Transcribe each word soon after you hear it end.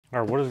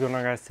Alright, what is going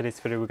on, guys?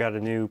 Today's video we got a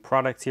new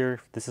product here.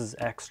 This is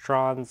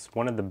Xtrons,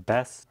 one of the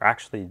best, or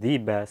actually the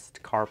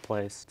best car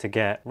place to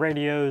get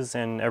radios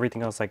and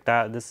everything else like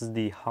that. This is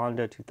the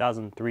Honda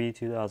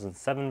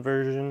 2003-2007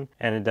 version,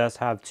 and it does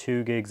have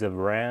 2 gigs of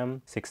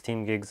RAM,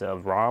 16 gigs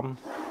of ROM.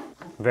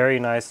 Very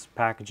nice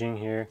packaging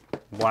here,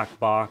 black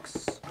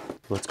box.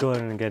 Let's go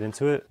ahead and get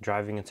into it.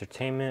 Driving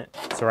entertainment.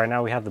 So right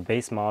now we have the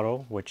base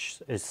model,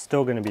 which is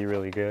still going to be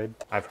really good.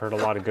 I've heard a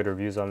lot of good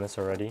reviews on this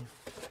already.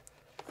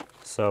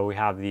 So we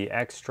have the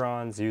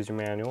Xtrons user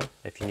manual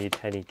if you need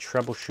any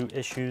troubleshoot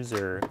issues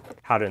or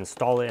how to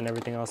install it and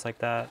everything else like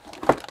that.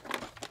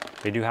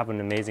 They do have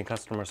an amazing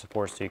customer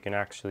support, so you can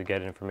actually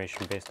get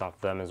information based off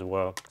them as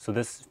well. So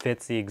this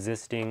fits the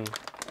existing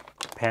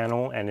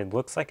panel, and it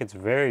looks like it's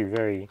very,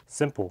 very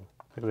simple.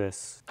 Look at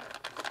this.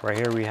 Right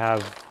here we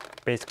have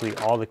basically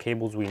all the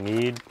cables we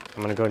need.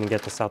 I'm gonna go ahead and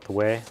get this out the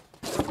way.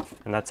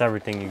 And that's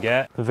everything you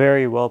get.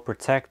 Very well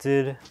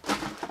protected.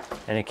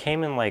 And it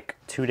came in like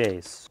 2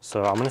 days.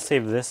 So I'm gonna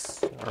save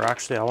this, or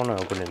actually I wanna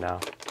open it now.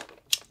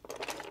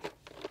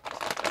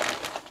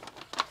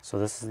 So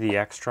this is the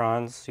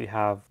Xtrons. You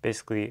have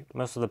basically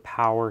most of the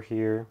power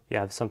here. You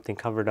have something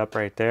covered up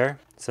right there.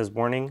 It says,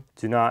 warning,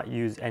 do not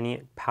use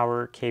any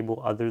power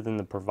cable other than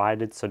the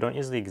provided. So don't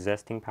use the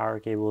existing power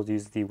cables,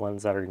 use the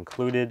ones that are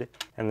included.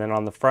 And then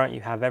on the front,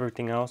 you have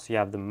everything else. You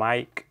have the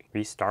mic,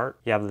 restart.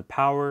 You have the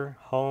power,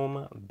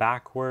 home,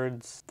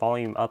 backwards,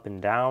 volume up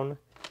and down.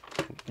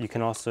 You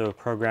can also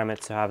program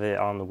it to have it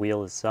on the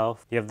wheel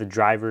itself. You have the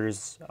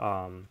driver's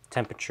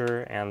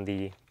temperature and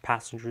the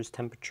passenger's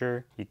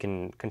temperature. You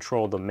can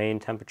control the main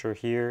temperature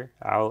here,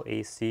 out,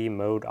 AC,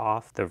 mode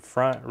off, the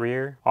front,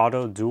 rear,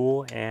 auto,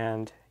 dual,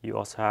 and you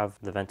also have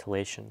the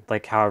ventilation,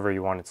 like however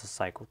you want it to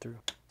cycle through.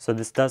 So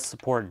this does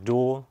support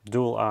dual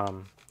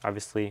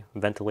obviously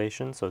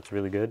ventilation, so it's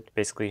really good.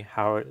 Basically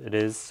how it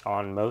is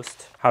on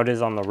how it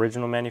is on the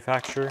original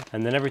manufacturer.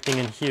 And then everything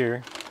in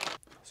here,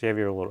 so you have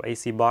your little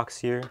AC box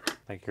here,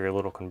 like your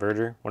little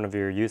converter, one of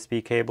your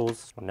USB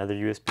cables, another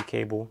USB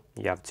cable.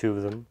 You have 2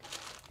 of them.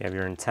 You have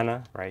your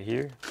antenna right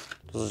here.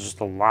 There's just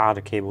a lot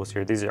of cables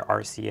here. These are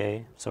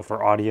RCA, so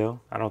for audio.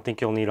 I don't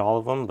think you'll need all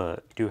of them,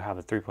 but you do have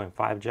a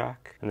 3.5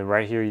 jack. And then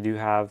right here you do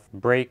have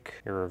brake,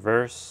 your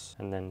reverse,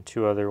 and then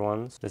 2 other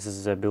ones. This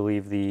is, I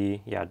believe,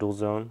 the dual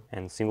zone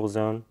and single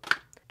zone,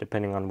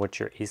 depending on what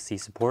your AC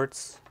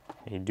supports.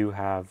 And you do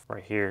have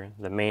right here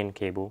the main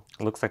cable.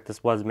 It looks like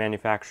this was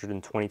manufactured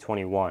in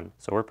 2021,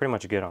 so we're pretty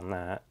much good on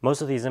that.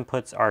 Most of these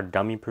inputs are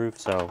dummy proof,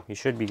 so you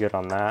should be good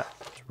on that.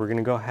 So we're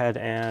gonna go ahead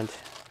and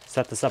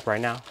set this up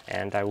right now,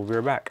 and I will be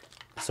right back.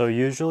 So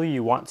usually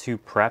you want to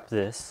prep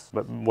this,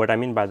 but what I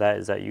mean by that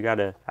is that you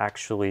gotta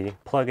actually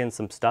plug in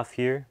some stuff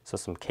here, so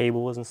some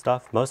cables and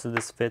stuff. Most of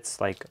this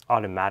fits like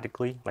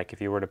automatically, like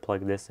if you were to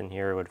plug this in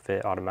here, it would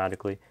fit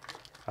automatically,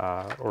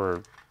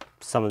 or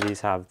some of these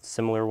have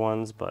similar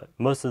ones, but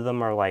most of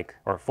them are like,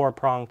 or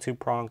 4-prong,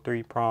 2-prong,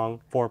 3-prong,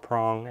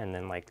 4-prong, and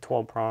then like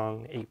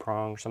 12-prong,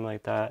 8-prong, or something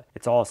like that.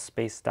 It's all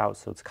spaced out,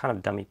 so it's kind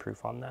of dummy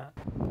proof on that.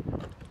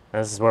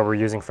 And this is what we're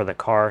using for the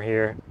car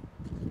here.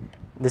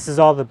 This is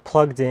all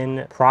plugged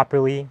in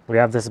properly. We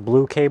have this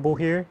blue cable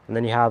here, and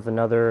then you have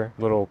another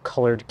little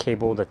colored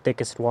cable. The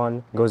thickest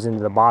one goes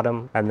into the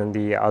bottom, and then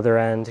the other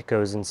end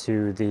goes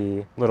into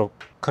the little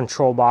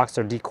control box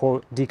or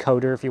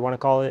decoder, if you want to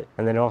call it.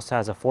 And then it also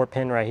has a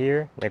 4-pin right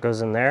here that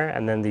goes in there,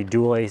 and then the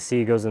dual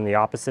AC goes in the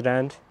opposite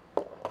end.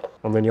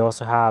 And then you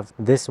also have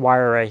this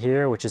wire right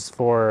here, which is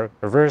for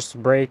reverse,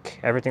 brake,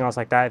 everything else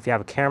like that. If you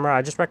have a camera,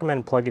 I just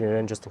recommend plugging it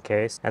in just in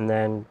case. And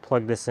then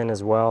plug this in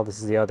as well. This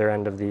is the other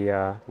end of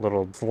the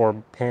little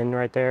 4-pin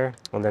right there.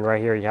 And then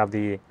right here you have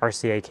the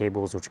RCA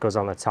cables, which goes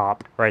on the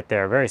top right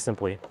there, very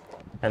simply.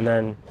 And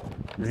then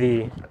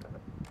the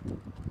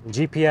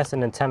GPS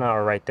and antenna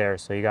are right there,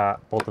 so you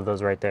got both of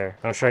those right there.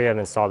 I'll show you how to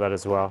install that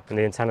as well. And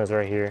the antenna's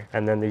right here.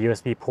 And then the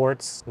USB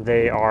ports,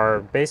 they are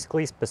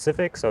basically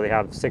specific, so they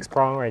have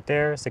 6-prong right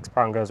there,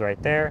 6-prong goes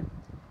right there,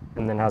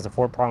 and then has a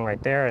 4-prong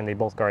right there, and they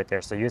both go right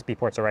there. So USB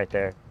ports are right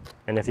there.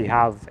 And if you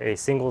have a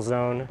single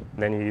zone,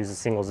 then you use a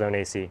single zone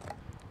AC.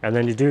 And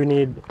then you do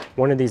need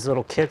one of these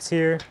little kits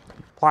here,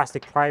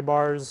 plastic pry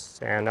bars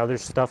and other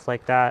stuff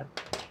like that.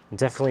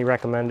 Definitely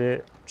recommend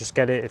it. Just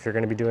get it if you're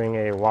going to be doing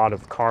a lot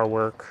of car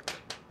work,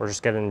 or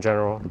just get it in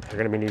general. You're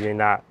gonna be needing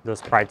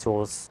those pry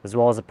tools, as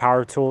well as a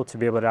power tool to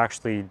be able to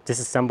actually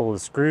disassemble the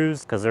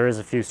screws, because there is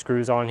a few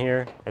screws on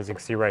here, as you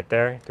can see right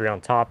there, 3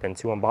 on top and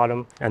 2 on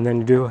bottom. And then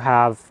you do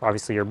have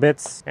obviously your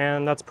bits,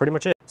 and that's pretty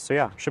much it. So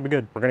yeah, should be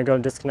good. We're gonna go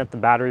and disconnect the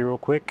battery real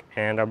quick,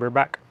 and I'll be right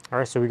back. All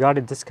right, so we got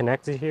it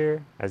disconnected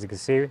here. As you can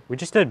see, we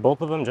just did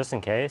both of them just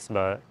in case,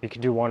 but you could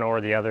do one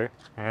or the other.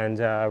 And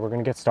we're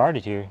gonna get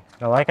started here.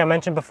 Now, like I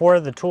mentioned before,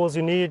 the tools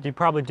you need, you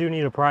probably do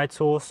need a pry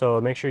tool, so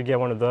make sure you get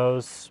one of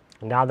those.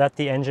 Now that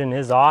the engine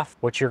is off,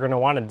 what you're gonna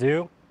wanna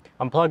do,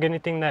 unplug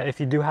anything that, if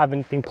you do have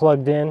anything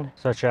plugged in,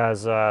 such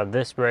as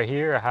this right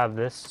here. I have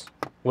this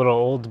little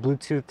old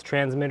Bluetooth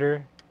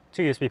transmitter,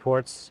 2 USB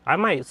ports. I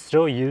might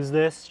still use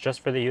this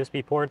just for the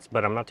USB ports,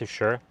 but I'm not too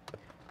sure.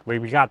 we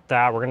got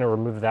that. We're gonna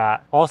remove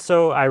that.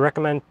 Also, I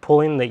recommend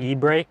pulling the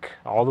e-brake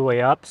all the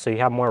way up so you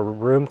have more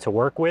room to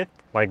work with,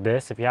 like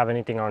this. If you have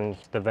anything on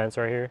the vents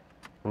right here,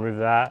 remove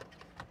that.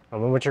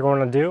 And then what you're going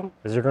to do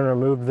is you're going to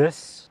remove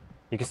this.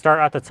 You can start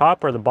at the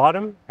top or the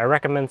bottom. I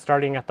recommend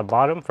starting at the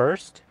bottom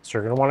first. So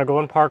you're going to want to go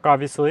in park,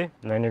 obviously.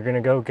 And then you're going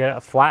to go get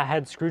a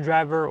flathead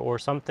screwdriver or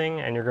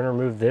something, and you're going to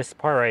remove this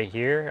part right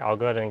here. I'll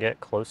go ahead and get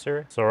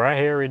closer. So right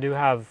here, we do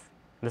have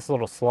this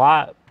little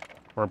slot,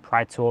 or a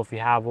pry tool if you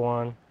have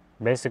one.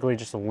 Basically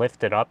just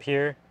lift it up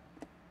here.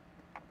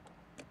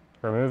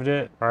 Removed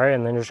it. All right,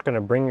 and then you're just going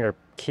to bring your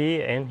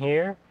key in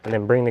here and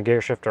then bring the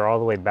gear shifter all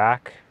the way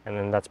back, and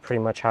then that's pretty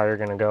much how you're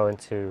going to go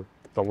into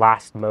the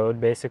last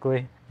mode,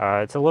 basically.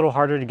 It's a little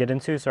harder to get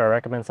into, so I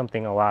recommend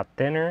something a lot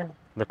thinner,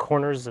 the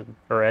corners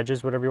or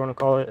edges, whatever you want to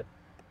call it,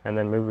 and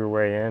then move your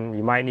way in.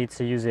 You might need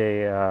to use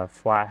a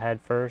flathead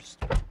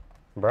first.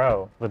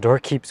 Bro, the door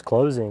keeps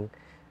closing.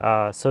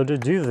 So to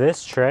do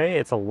this tray,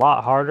 it's a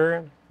lot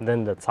harder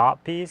than the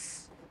top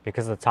piece,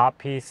 because the top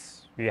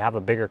piece, you have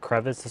a bigger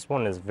crevice. This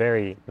one is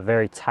very,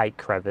 very tight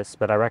crevice,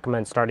 but I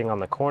recommend starting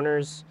on the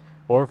corners,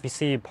 or if you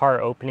see a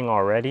part opening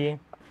already,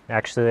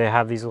 actually they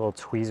have these little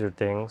tweezer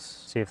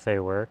things. See if they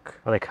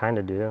work. Oh, they kind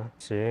of do.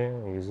 See,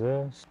 use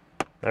this.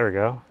 There we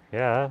go.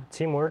 Yeah,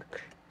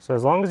 teamwork. So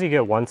as long as you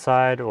get one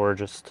side, or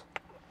just,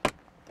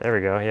 there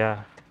we go,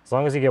 yeah. As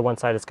long as you get one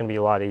side, it's gonna be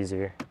a lot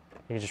easier.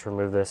 You can just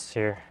remove this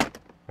here.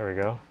 There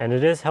we go. And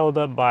it is held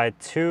up by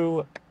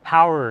 2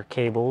 power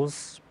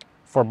cables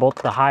for both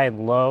the high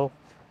and low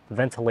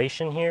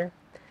ventilation here.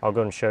 I'll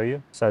go and show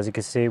you. So as you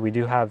can see, we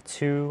do have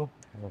 2,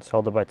 it's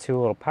held up by 2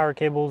 little power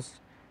cables.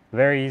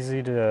 Very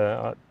easy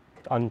to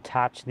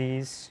unattach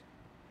these.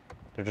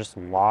 They're just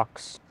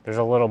locks. There's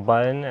a little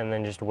button, and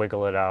then just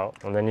wiggle it out.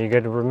 And then you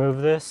get to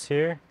remove this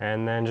here,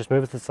 and then just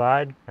move it to the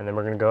side. And then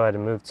we're gonna go ahead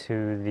and move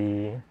to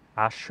the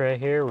ashtray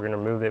here. We're gonna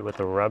move it with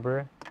a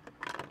rubber.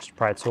 Just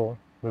pry tool,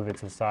 move it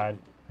to the side.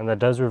 And that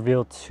does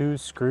reveal 2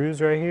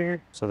 screws right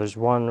here. So there's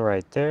one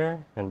right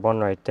there and one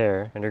right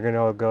there. And you're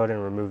gonna go ahead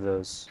and remove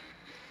those.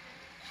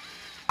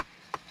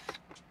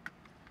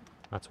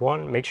 That's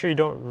one. Make sure you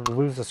don't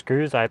lose the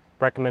screws. I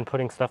recommend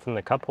putting stuff in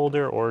the cup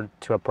holder or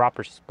to a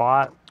proper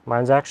spot.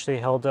 Mine's actually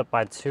held up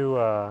by 2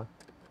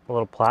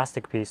 little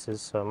plastic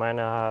pieces, so I might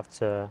now have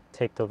to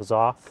take those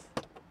off,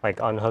 like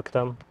unhook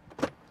them.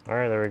 All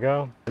right, there we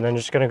go. And then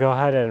just gonna go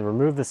ahead and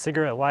remove the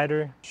cigarette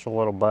lighter. Just a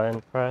little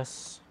button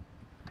press.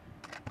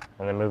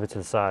 And then move it to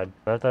the side.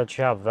 Now that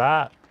you have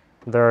that,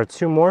 there are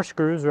 2 more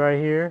screws right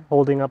here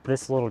holding up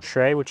this little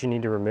tray, which you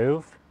need to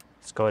remove.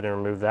 Let's go ahead and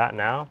remove that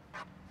now.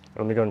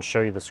 Let me go and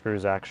show you the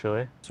screws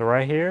actually. So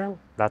right here,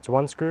 that's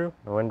 1 screw.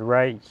 And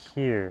right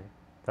here,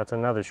 that's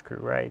another screw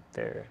right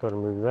there. Go to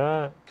remove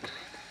that.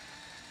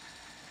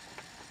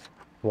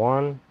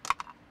 1.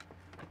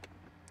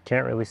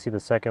 Can't really see the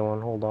second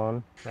one, hold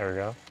on. There we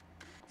go.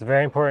 It's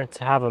very important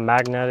to have a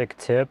magnetic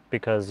tip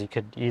because you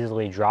could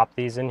easily drop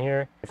these in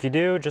here. If you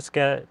do, just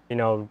get, you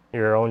know,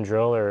 your own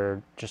drill,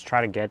 or just try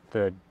to get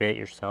the bit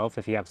yourself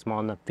if you have small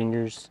enough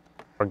fingers,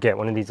 or get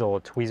one of these little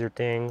tweezer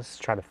things.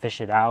 Try to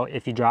fish it out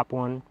if you drop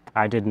one.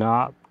 I did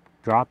not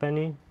drop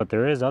any, but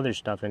there is other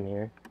stuff in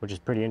here, which is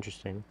pretty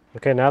interesting.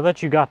 Okay, now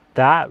that you got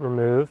that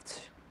removed,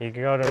 you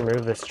can go to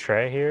remove this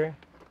tray here,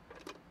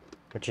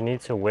 but you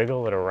need to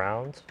wiggle it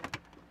around.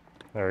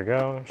 There we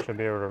go, should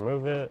be able to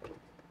remove it.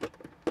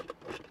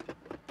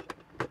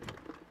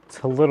 It's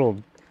a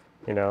little,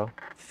 you know,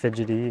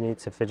 fidgety, you need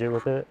to fidget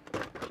with it,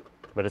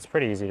 but it's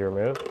pretty easy to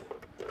remove.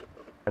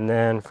 And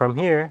then from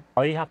here,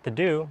 all you have to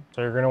do,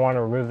 so you're gonna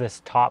wanna remove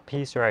this top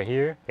piece right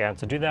here. Yeah,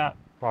 to do that,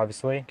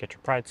 obviously, get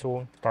your pry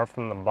tool, start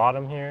from the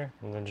bottom here,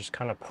 and then just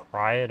kind of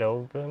pry it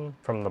open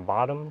from the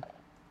bottom.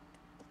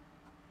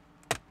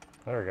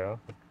 There we go.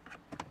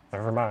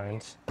 Never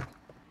mind.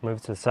 Move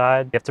to the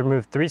side. You have to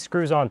remove 3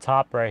 screws on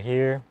top right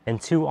here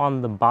and 2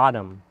 on the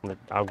bottom.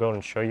 I'll go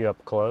and show you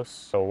up close.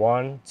 So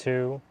 1,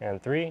 2,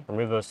 and 3.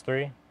 Remove those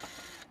 3.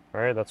 All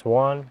right, that's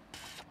 1,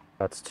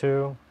 that's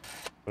 2,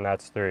 and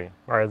that's 3.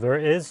 All right, there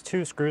is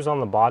 2 screws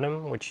on the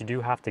bottom, which you do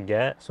have to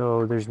get.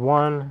 So there's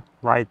 1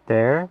 right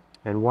there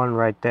and 1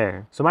 right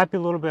there. So it might be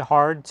a little bit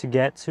hard to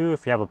get to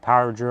if you have a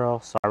power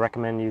drill. So I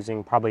recommend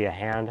using probably a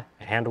hand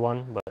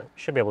one, but it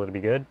should be able to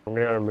be good. I'm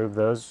gonna remove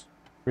those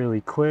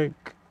really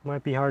quick.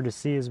 Might be hard to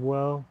see as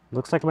well.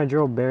 Looks like my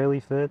drill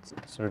barely fits.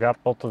 So we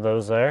got both of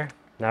those there.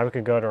 Now we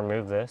could go to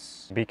remove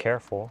this. Be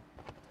careful.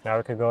 Now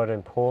we could go ahead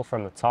and pull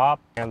from the top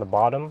and the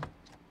bottom.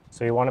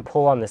 So you want to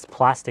pull on this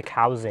plastic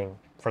housing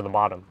for the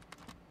bottom.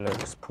 And then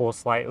just pull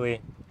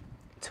slightly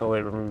until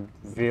it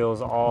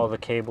reveals all the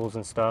cables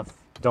and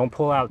stuff. Don't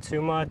pull out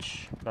too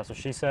much, that's what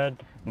she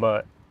said,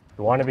 but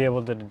you want to be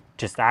able to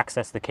just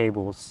access the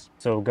cables.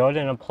 So go ahead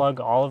and unplug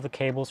all of the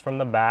cables from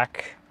the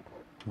back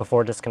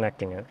before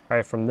disconnecting it. All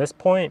right, from this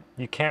point,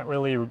 you can't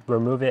really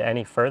remove it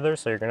any further,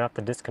 so you're gonna have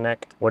to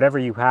disconnect whatever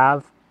you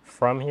have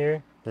from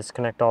here.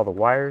 Disconnect all the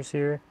wires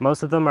here.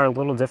 Most of them are a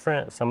little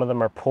different. Some of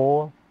them are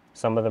pull,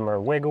 some of them are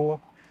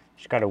wiggle.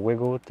 Just gotta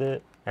wiggle with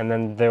it. And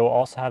then they will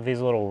also have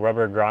these little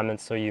rubber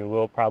grommets, so you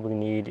will probably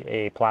need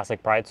a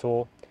plastic pry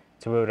tool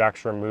so we would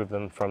actually remove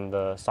them from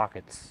the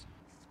sockets.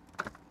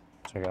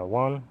 So we got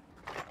 1,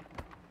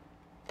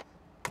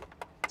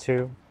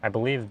 2, I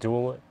believe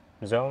dual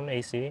zone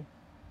AC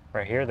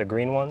right here, the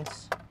green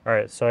ones. All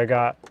right, so I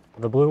got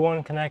the blue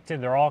one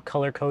connected. They're all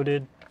color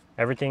coded.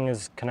 Everything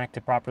is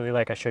connected properly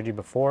like I showed you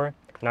before.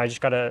 Now I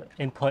just gotta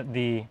input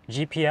the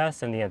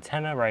GPS and the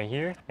antenna right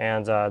here.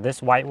 And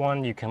this white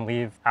one you can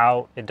leave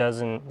out. It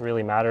doesn't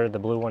really matter. The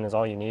blue one is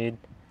all you need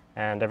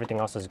and everything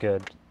else is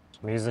good. So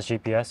we use the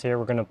GPS here.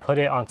 We're gonna put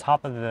it on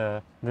top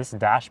of this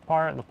dash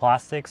part, the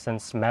plastic,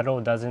 since metal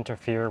does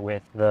interfere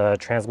with the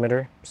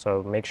transmitter.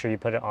 So make sure you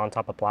put it on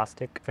top of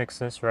plastic. Fix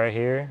this right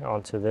here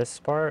onto this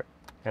part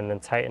and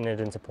then tighten it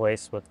into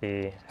place with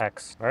the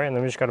hex. All right, and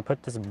then we just gotta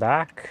put this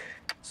back.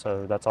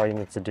 So that's all you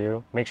need to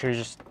do. Make sure you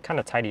just kind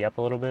of tidy up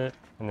a little bit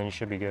and then you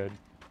should be good.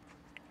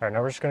 All right,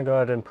 now we're just gonna go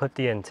ahead and put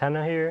the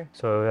antenna here.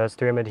 So that's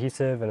 3M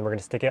adhesive and we're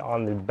gonna stick it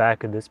on the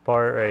back of this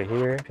part right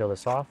here. Peel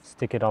this off,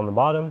 stick it on the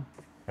bottom.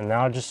 And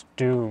now just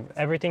do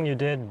everything you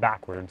did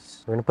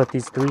backwards. We're gonna put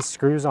these 3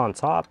 screws on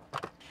top.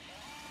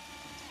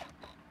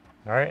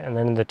 All right, and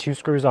then the 2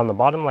 screws on the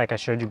bottom like I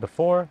showed you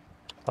before.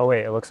 Oh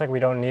wait, it looks like we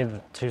don't need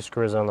the 2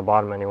 screws on the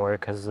bottom anymore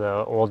because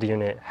the old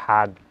unit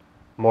had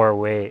more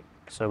weight.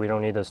 So we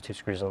don't need those 2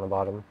 screws on the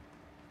bottom.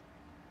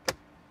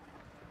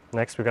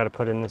 Next, we got to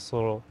put in this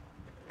little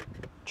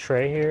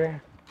tray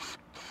here.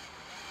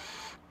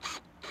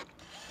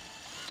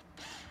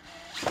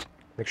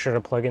 Make sure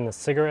to plug in the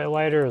cigarette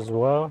lighter as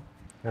well,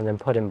 and then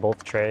put in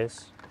both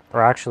trays.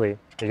 Or actually,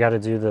 you got to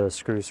do the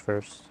screws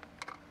first.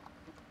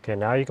 Okay,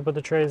 now you can put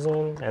the trays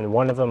in, and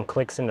one of them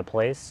clicks into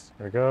place.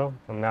 There we go.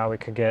 And now we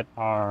could get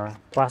our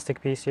plastic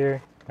piece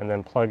here, and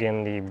then plug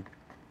in the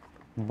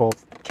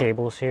both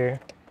cables here.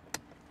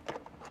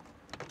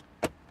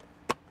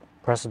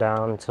 Press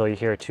down until you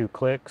hear 2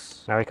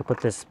 clicks. Now we can put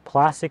this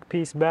plastic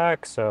piece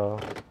back, so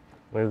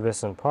move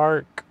this in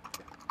park.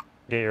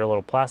 Get your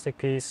little plastic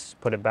piece,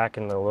 put it back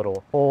in the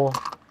little hole,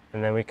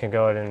 and then we can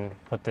go ahead and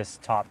put this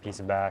top piece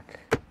back.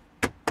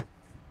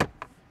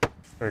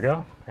 There we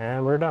go,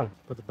 and we're done.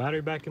 Put the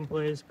battery back in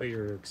place, put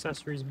your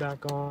accessories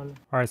back on.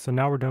 All right, so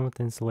now we're done with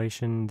the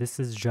installation. This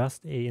is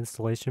just a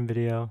installation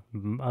video,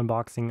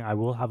 unboxing. I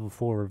will have a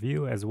full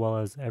review as well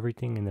as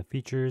everything in the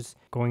features,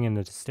 going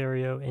into the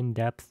stereo in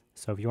depth.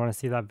 So if you want to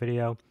see that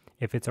video,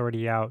 if it's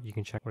already out, you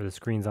can check where the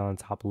screen's on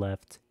the top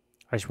left.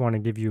 I just want to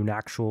give you an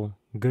actual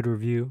good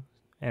review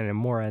and a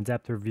more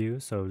in-depth review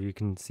so you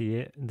can see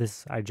it.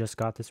 I just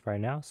got this right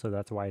now, so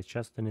that's why it's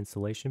just an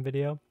installation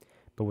video.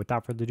 But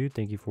without further ado,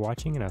 thank you for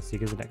watching, and I'll see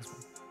you guys in the next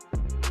one.